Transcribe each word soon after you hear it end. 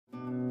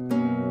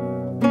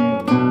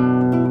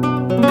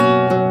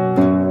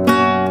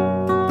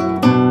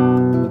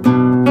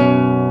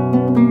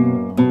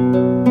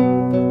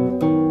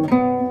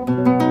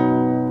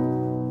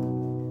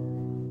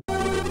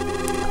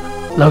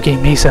Loki,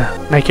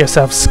 Misa, make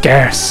yourself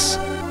scarce.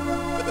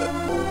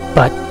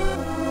 But...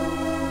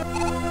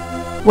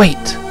 wait!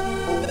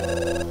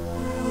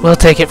 We'll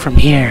take it from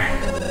here.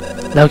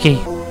 Loki,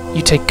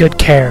 you take good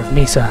care of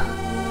Misa.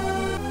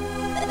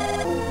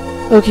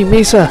 Loki,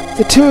 Misa,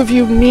 the two of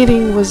you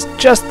meeting was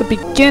just the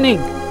beginning.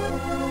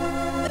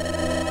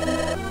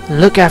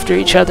 Look after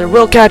each other,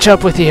 we'll catch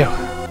up with you.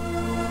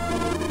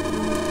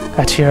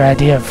 That's your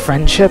idea of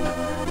friendship?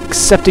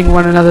 Accepting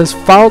one another's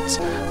faults?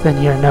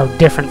 Then you're no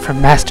different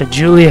from Master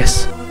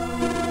Julius.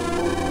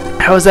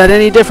 How is that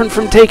any different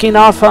from taking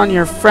off on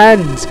your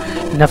friends?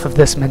 Enough of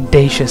this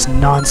mendacious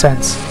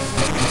nonsense.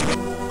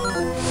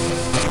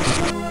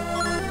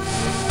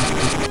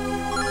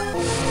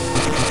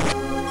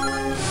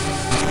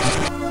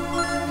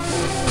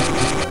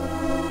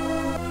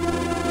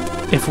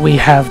 If we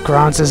have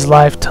Grons's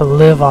life to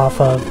live off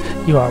of,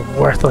 you are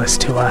worthless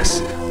to us.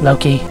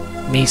 Loki,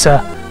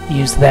 Misa,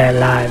 use their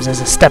lives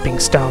as a stepping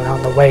stone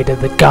on the way to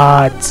the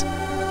gods.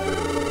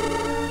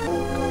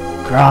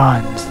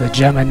 Grons, the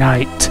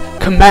Geminite,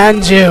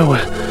 commands you!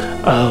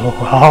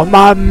 Oh, all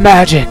my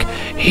magic,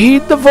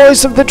 heed the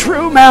voice of the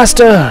true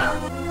master!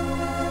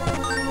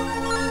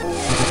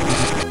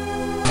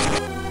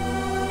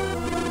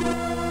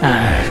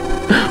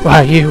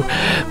 Why, you,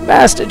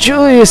 Master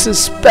Julius's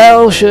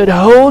spell should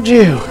hold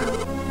you.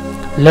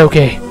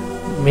 Loki,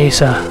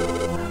 Misa,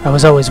 I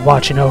was always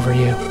watching over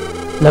you.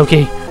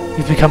 Loki,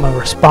 you've become a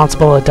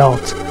responsible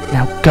adult.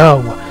 Now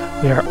go.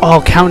 We are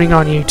all counting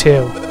on you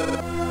too.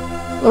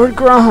 Lord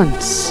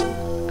Grons.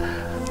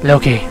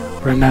 Loki,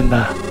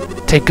 remember,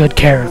 take good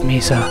care of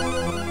Misa.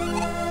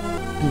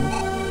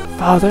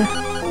 Father?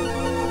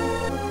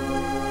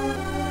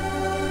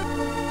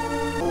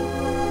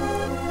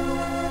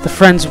 The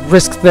friends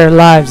risked their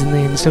lives in the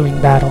ensuing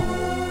battle.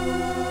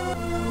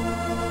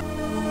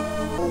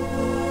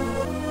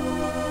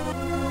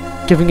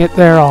 Giving it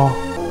their all.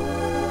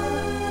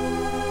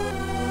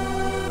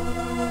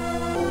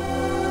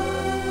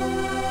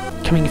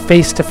 Coming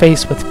face to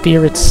face with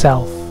fear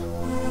itself.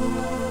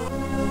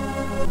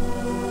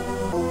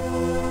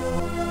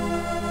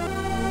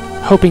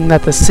 Hoping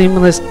that the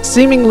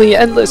seemingly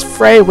endless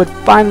fray would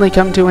finally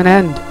come to an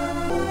end.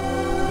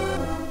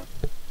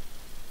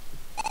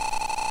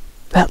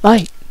 That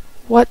light.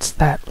 What's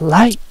that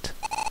light?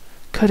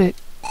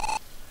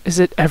 Is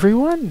it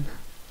everyone?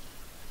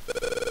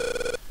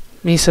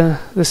 Misa,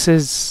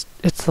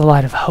 it's the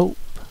light of hope.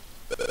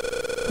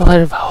 The light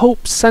of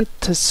hope sent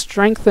to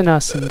strengthen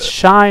us and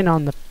shine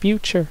on the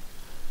future.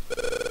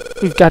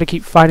 We've got to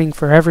keep fighting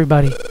for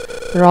everybody.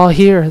 They're all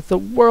here. The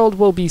world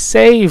will be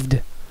saved.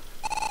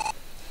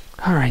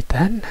 Alright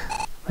then,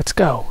 let's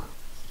go.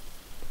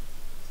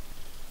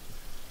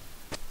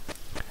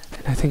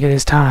 And I think it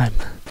is time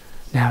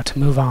now to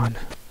move on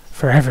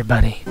for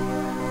everybody.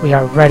 We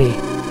are ready.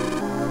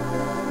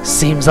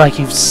 Seems like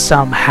you've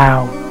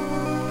somehow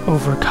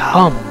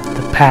overcome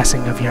the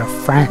passing of your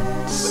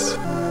friends,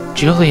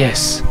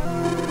 Julius,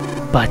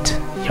 but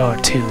you're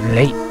too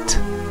late.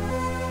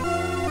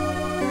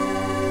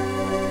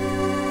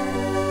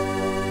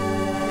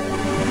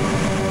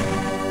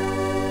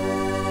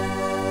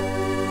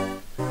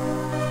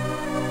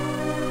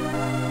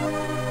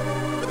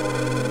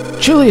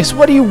 Julius,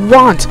 what do you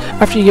want?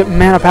 After you get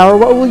mana power,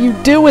 what will you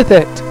do with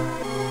it?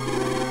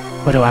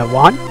 What do I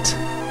want?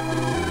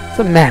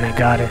 The mana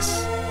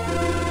goddess.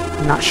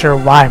 I'm not sure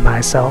why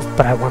myself,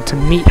 but I want to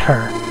meet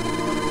her.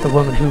 The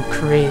woman who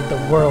created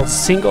the world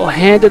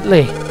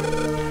single-handedly.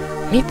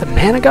 Meet the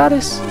mana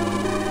goddess?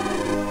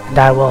 And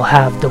I will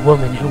have the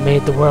woman who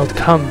made the world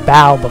come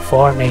bow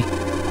before me.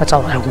 That's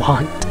all I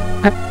want.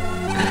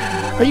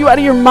 Are you out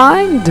of your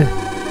mind?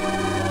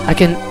 I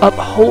can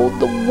uphold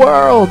the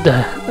world,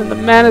 and the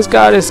Mana's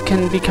goddess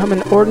can become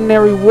an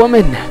ordinary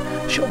woman.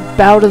 She'll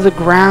bow to the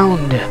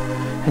ground,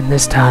 and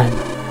this time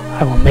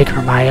I will make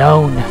her my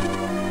own.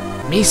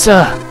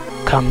 Misa,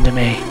 come to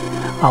me.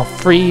 I'll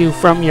free you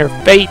from your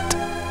fate.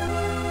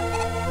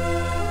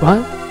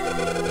 What?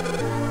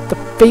 The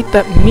fate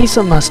that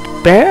Misa must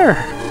bear?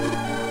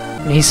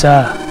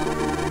 Misa,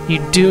 you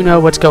do know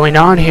what's going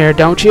on here,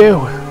 don't you?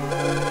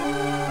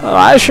 Well,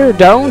 I sure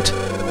don't.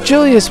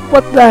 Julius,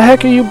 what the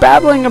heck are you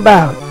babbling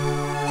about?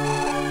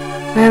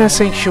 Mana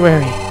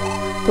Sanctuary.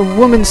 The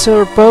woman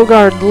Sir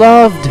Bogard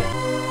loved.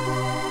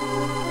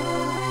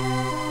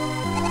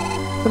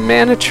 The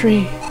Mana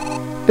Tree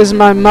is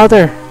my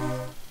mother.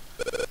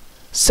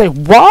 Say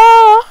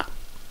what?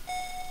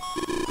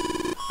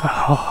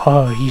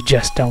 Oh, you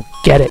just don't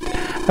get it.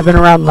 I've been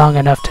around long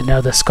enough to know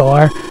the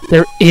score.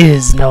 There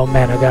is no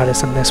Mana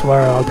Goddess in this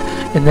world.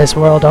 In this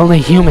world, only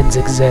humans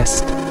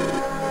exist.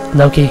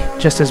 Loki,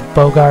 just as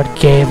Bogard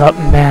gave up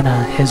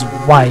Mana, his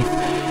wife,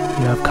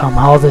 you have come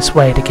all this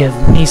way to give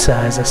Misa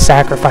as a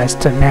sacrifice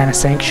to Mana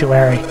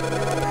Sanctuary.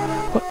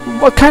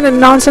 What kind of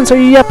nonsense are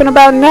you yapping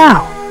about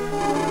now?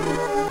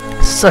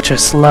 Such a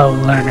slow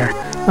learner.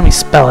 Let me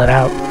spell it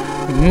out.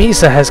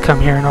 Misa has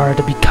come here in order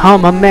to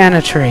become a Mana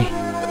Tree.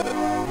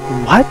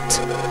 What?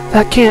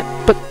 That can't...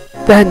 but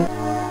then...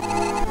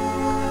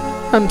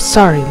 I'm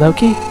sorry,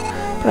 Loki,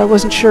 but I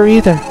wasn't sure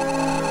either.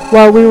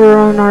 While we were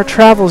on our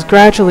travels,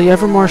 gradually,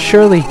 ever more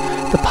surely,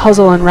 the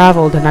puzzle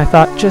unraveled, and I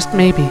thought, just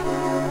maybe.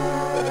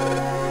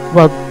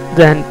 Well,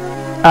 then,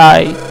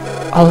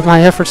 all of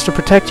my efforts to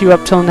protect you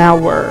up till now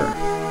were...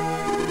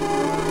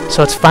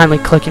 So it's finally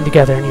clicking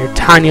together in your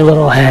tiny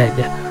little head.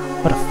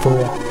 What a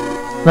fool.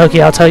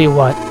 Loki, I'll tell you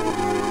what.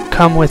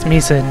 Come with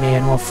Misa and me,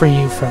 and we'll free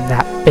you from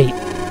that fate.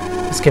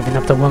 It's giving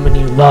up the woman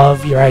you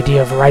love, your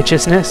idea of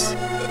righteousness.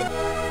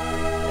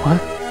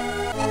 What?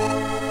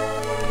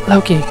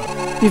 Loki,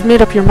 you've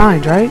made up your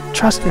mind, right?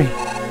 Trust me.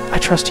 I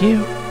trust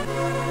you.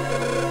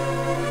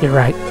 You're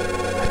right.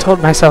 I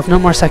told myself no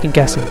more second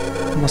guessing.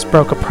 Almost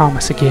broke a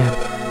promise again.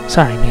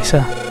 Sorry,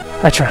 Misa.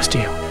 I trust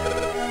you.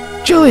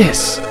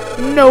 Julius!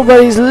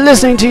 Nobody's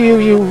listening to you,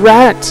 you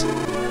rat!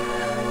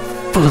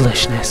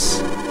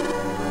 Foolishness.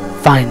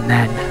 Fine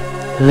then.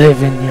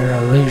 Live in your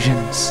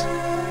illusions.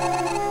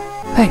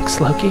 Thanks,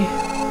 Loki,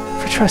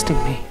 for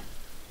trusting me.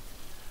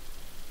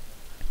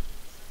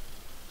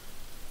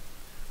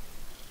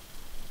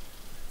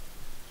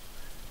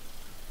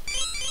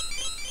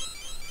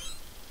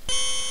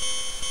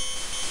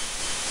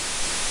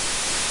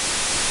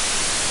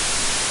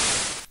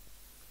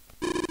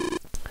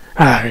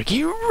 Arg,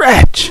 you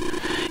wretch!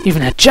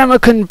 Even a Gemma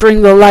couldn't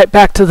bring the light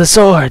back to the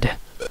sword.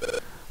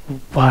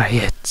 Why,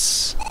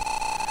 it's...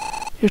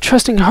 Your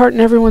trusting heart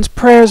and everyone's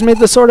prayers made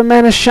the sword of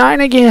mana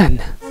shine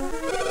again.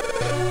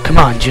 Come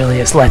on,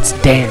 Julius, let's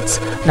dance.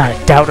 Not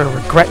a doubt or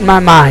regret in my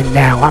mind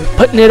now. I'm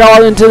putting it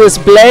all into this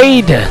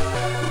blade.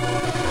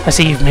 I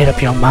see you've made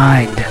up your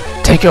mind.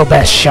 Take your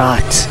best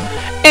shot.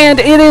 And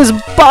it is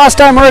boss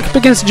time. We're up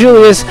against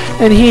Julius,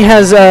 and he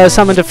has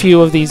summoned a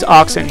few of these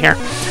oxen here.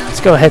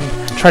 Let's go ahead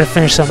and try to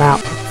finish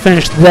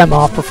them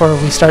off before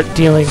we start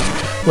dealing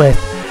with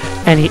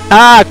any...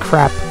 Ah,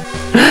 crap.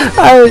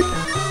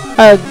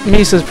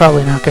 Misa's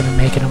probably not going to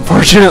make it,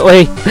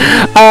 unfortunately.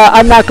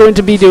 I'm not going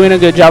to be doing a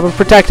good job of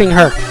protecting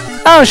her.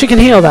 Oh, she can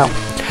heal, though.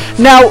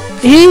 Now,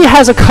 he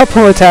has a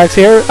couple attacks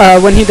here.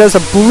 When he does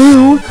a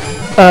blue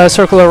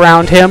circle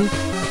around him...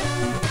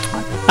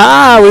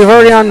 Ah, we've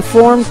already on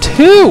form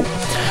 2.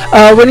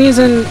 When he's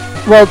in...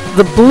 Well,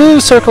 the blue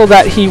circle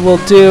that he will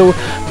do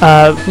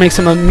makes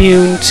him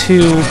immune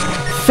to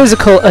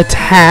physical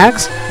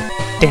attacks.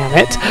 Damn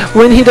it.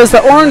 When he does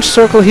the orange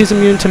circle, he's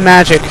immune to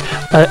magic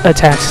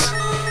attacks.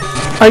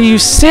 Are you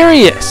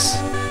serious?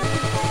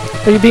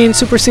 Are you being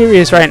super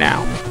serious right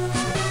now?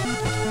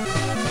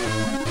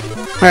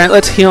 Alright,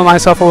 let's heal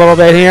myself a little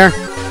bit here.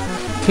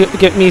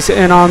 Get Misa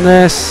in on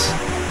this.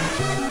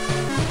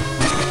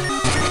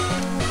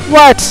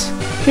 What?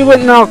 He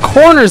went in all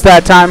corners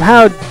that time.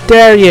 How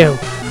dare you?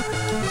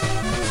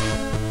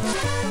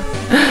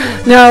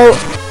 Now,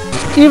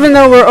 even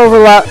though we're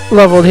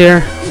over-leveled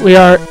here, we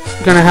are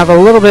going to have a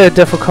little bit of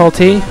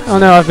difficulty. Oh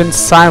no, I've been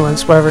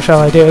silenced. Whatever shall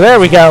I do? There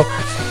we go.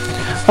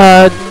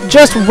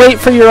 Just wait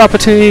for your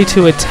opportunity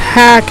to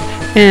attack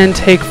and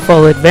take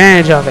full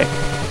advantage of it.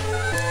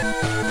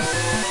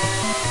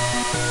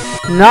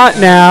 Not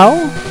now.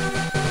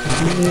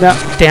 No,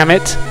 damn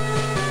it.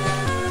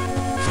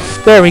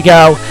 There we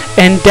go.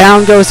 And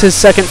down goes his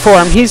second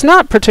form. He's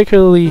not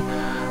particularly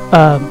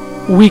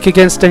weak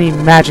against any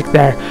magic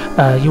there.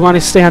 You want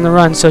to stay on the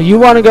run, so you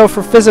want to go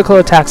for physical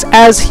attacks.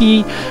 As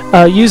he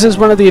uses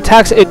one of the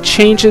attacks, it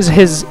changes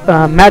his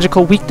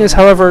magical weakness.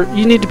 However,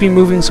 you need to be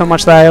moving so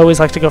much that I always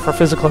like to go for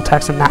physical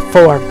attacks in that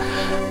form.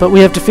 But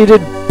we have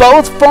defeated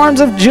both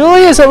forms of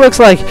Julius, it looks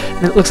like.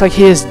 And it looks like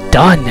he is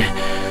done.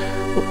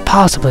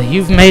 Possibly.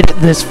 You've made it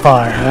this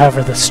far.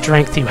 However, the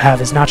strength you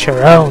have is not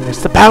your own.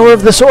 It's the power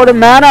of the Sword of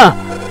Mana.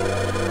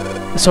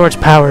 The sword's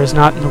power is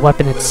not in the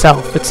weapon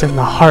itself. It's in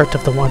the heart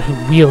of the one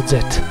who wields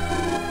it.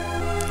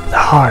 The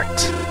heart.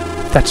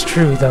 If that's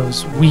true,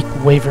 those weak,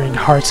 wavering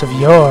hearts of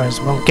yours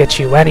won't get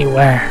you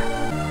anywhere.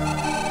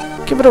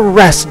 Give it a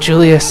rest,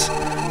 Julius.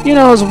 You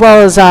know as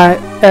well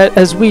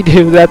as we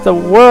do that the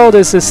world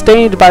is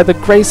sustained by the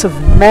grace of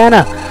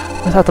mana.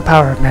 Without the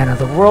power of mana,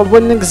 the world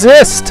wouldn't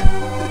exist.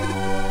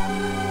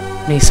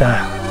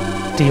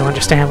 Misa, do you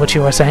understand what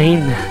you are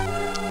saying?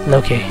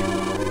 Loki,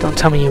 don't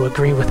tell me you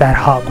agree with that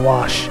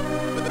hogwash.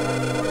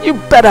 You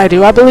bet I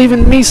do. I believe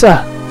in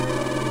Misa.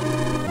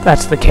 If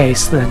that's the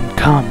case, then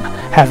come,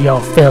 have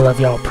your fill of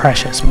your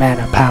precious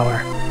mana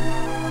power.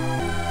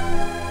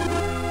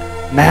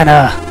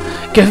 Mana,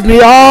 give me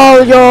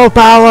all your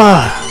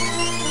power!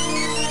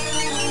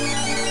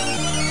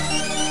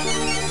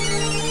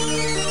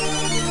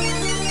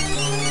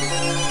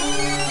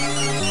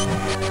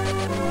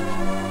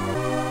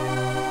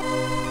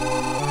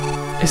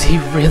 Is he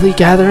really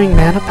gathering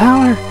mana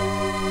power?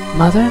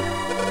 Mother?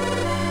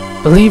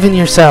 Believe in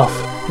yourself,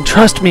 and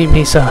trust me,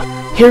 Misa.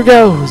 Here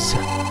goes!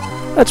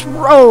 Let's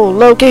roll,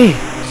 Loki!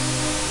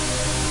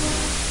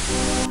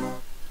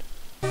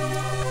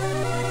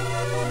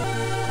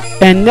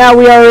 And now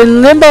we are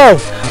in limbo,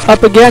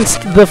 up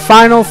against the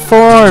final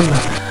form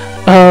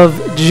of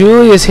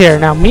Julius here.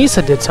 Now,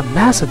 Misa did some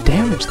massive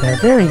damage there.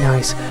 Very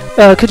nice.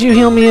 Could you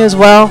heal me as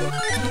well?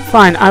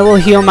 Fine, I will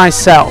heal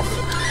myself.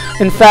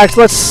 In fact,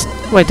 let's...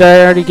 Wait, did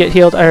I already get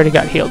healed? I already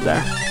got healed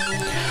there.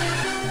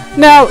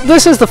 Now,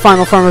 this is the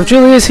final form of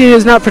Julius. He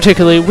is not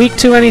particularly weak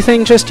to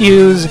anything. Just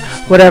use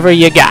whatever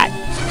you got.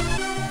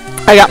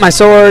 I got my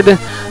sword.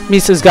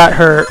 Misa's got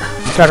her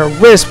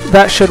wisp.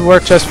 That should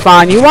work just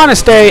fine. You want to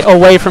stay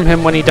away from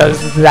him when he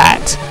does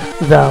that,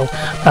 though.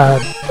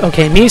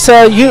 Okay,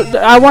 Misa,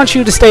 I want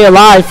you to stay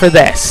alive for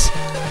this.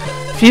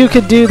 If you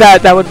could do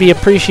that, that would be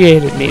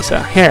appreciated,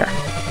 Misa. Here.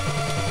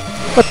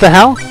 What the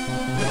hell?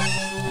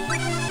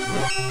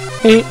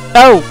 Hey,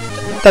 oh,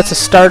 that's a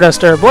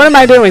Stardust Herb. What am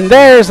I doing?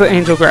 There's the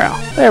Angel Growl.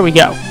 There we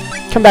go.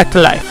 Come back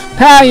to life.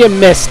 Ah, you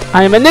missed.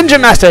 I am a ninja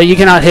master. You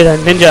cannot hit a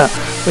ninja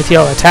with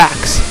your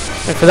attacks.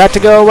 And for that to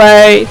go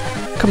away,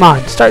 come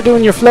on, start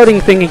doing your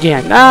floating thing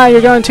again. Ah,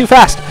 you're going too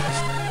fast.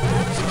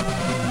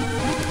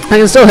 I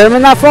can still hit him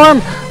in that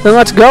form? Then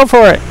let's go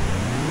for it.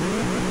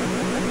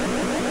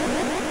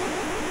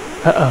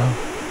 Uh-oh.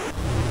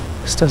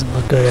 This doesn't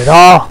look good at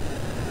all.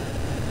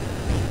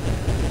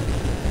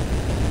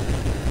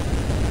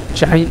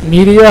 Giant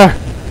meteor.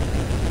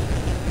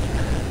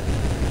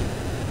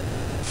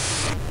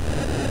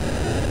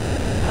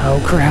 Oh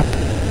crap.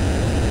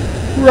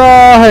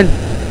 Run!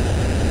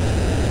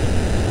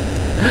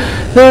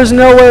 There's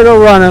nowhere to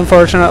run,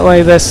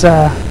 unfortunately. This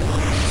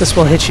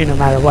will hit you no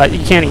matter what.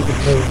 You can't even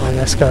move when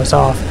this goes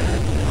off.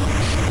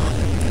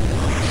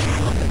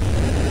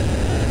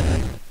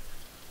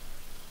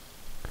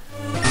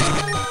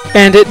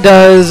 And it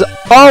does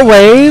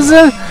always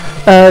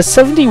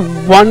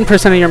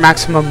 71% of your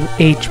maximum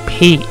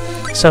HP.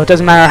 So it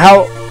doesn't matter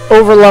how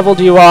over-leveled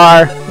you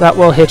are, that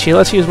will hit you.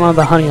 Let's use one of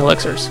the honey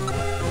elixirs.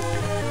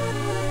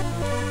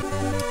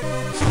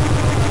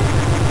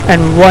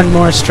 And one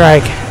more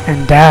strike,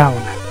 and down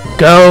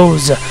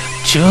goes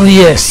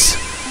Julius.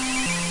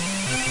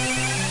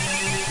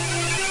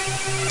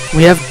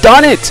 We have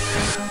done it!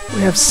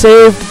 We have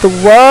saved the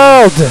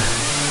world!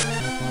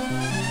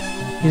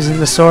 Using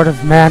the Sword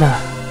of Mana,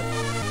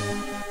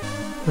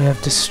 we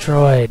have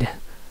destroyed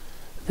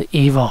the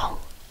evil.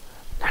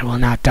 I will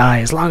not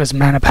die as long as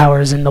mana power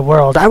is in the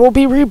world. I will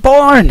be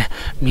reborn!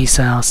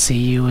 Misa, I'll see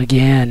you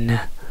again.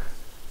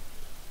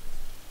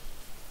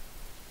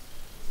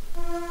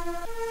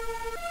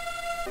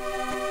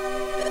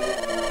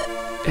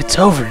 It's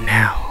over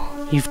now.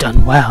 You've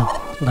done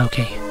well,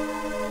 Loki.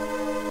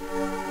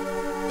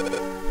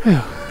 Whew.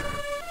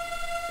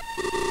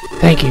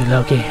 Thank you,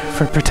 Loki,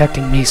 for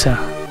protecting Misa.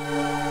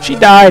 She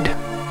died.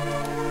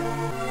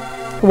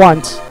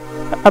 Once.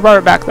 I brought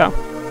her back, though.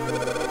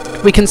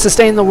 We can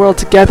sustain the world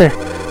together.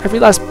 Every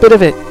last bit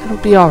of it. It'll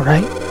be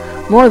alright.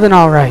 More than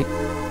alright.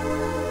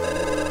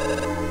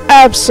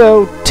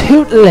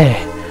 Absolutely.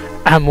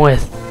 I'm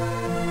with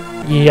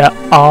you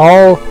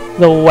all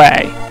the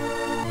way.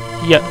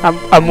 Yeah,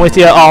 I'm with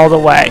you all the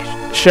way.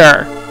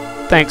 Sure.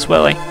 Thanks,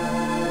 Willie.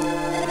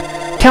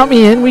 Count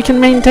me in. We can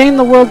maintain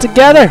the world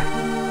together.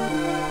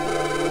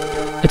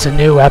 It's a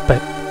new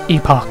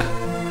epoch.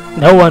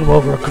 No one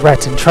will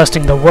regret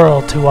entrusting the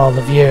world to all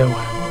of you.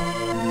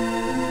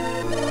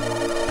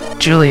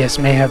 Julius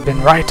may have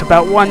been right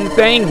about one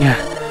thing.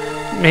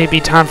 It may be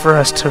time for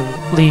us to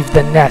leave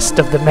the nest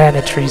of the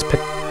Mana Tree's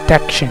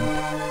protection.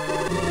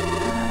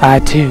 I,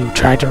 too,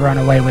 tried to run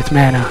away with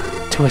Mana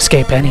to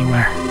escape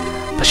anywhere,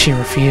 but she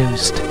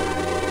refused.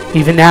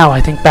 Even now,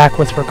 I think back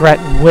with regret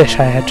and wish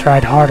I had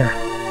tried harder.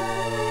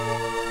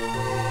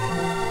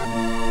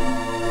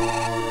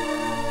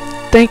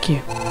 Thank you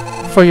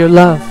for your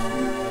love.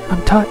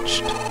 I'm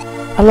touched.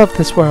 I love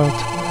this world.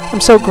 I'm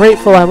so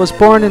grateful I was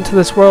born into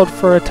this world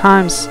for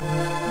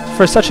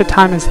such a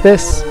time as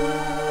this.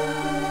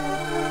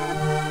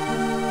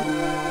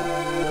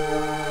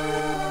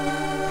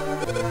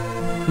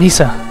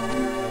 Misa.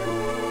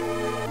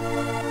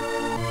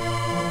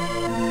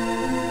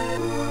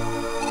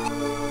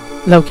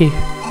 Loki,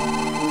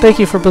 thank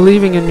you for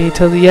believing in me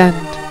till the end.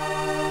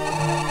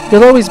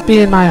 You'll always be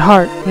in my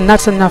heart, and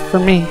that's enough for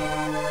me.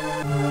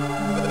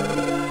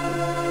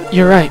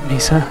 You're right,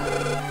 Misa.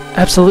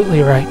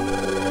 Absolutely right.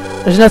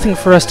 There's nothing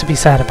for us to be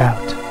sad about.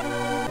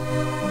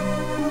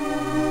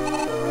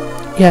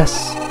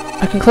 Yes,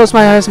 I can close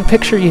my eyes and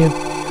picture you,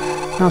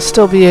 and I'll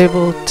still be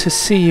able to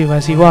see you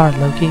as you are,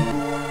 Loki.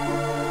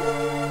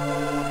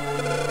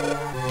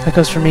 That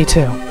goes for me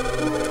too.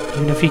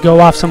 Even if you go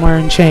off somewhere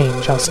and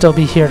change, I'll still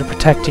be here to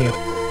protect you,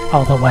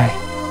 all the way.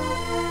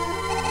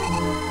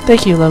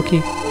 Thank you,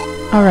 Loki.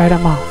 Alright,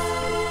 I'm off.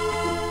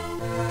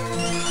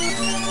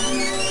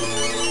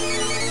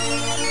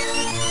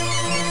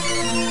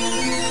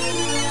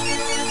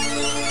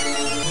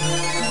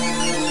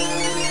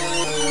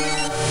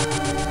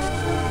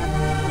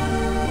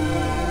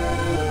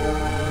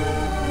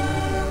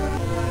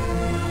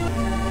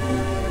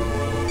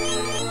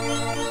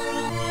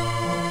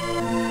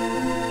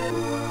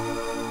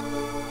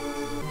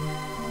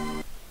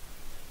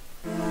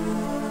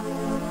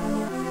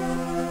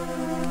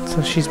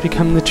 So she's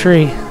become the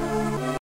tree.